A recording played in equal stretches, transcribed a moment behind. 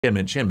She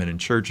hadn't been in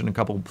church in a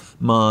couple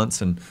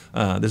months, and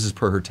this is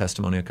per her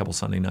testimony a couple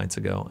Sunday nights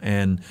ago.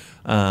 And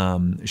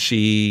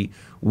she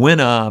went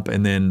up,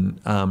 and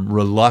then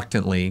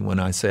reluctantly, when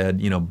I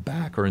said,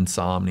 back or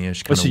insomnia,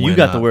 she kind of so you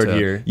got the word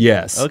here.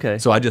 Yes. Okay.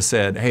 So I just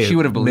said, hey, she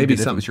would have believed maybe it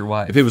if it was your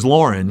wife. If it was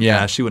Lauren,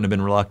 yeah, she wouldn't have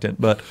been reluctant.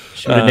 But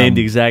she would have named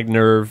the exact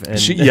nerve. And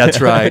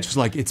that's right. She was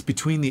like, it's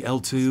between the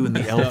L2 and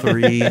the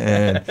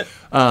L3,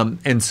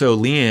 and so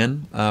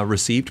Leanne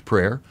received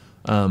prayer,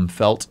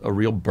 felt a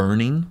real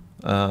burning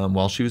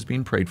while she was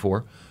being prayed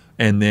for.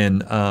 And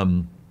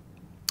then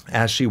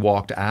as she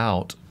walked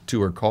out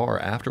to her car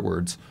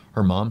afterwards,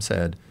 her mom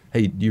said,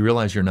 hey, do you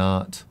realize you're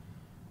not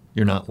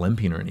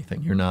limping or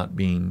anything? You're not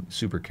being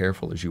super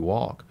careful as you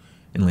walk.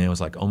 And Leanne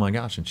was like, oh my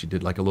gosh. And she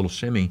did like a little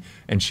shimmy,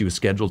 and she was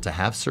scheduled to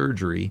have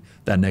surgery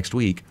that next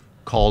week,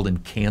 called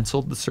and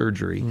canceled the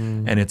surgery.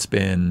 And it's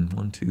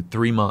been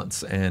 3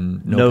 months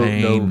and no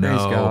pain.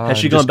 Has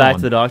she gone back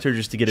to the doctor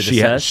just to get it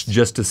assessed?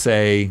 Just to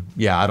say,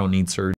 yeah, I don't need surgery.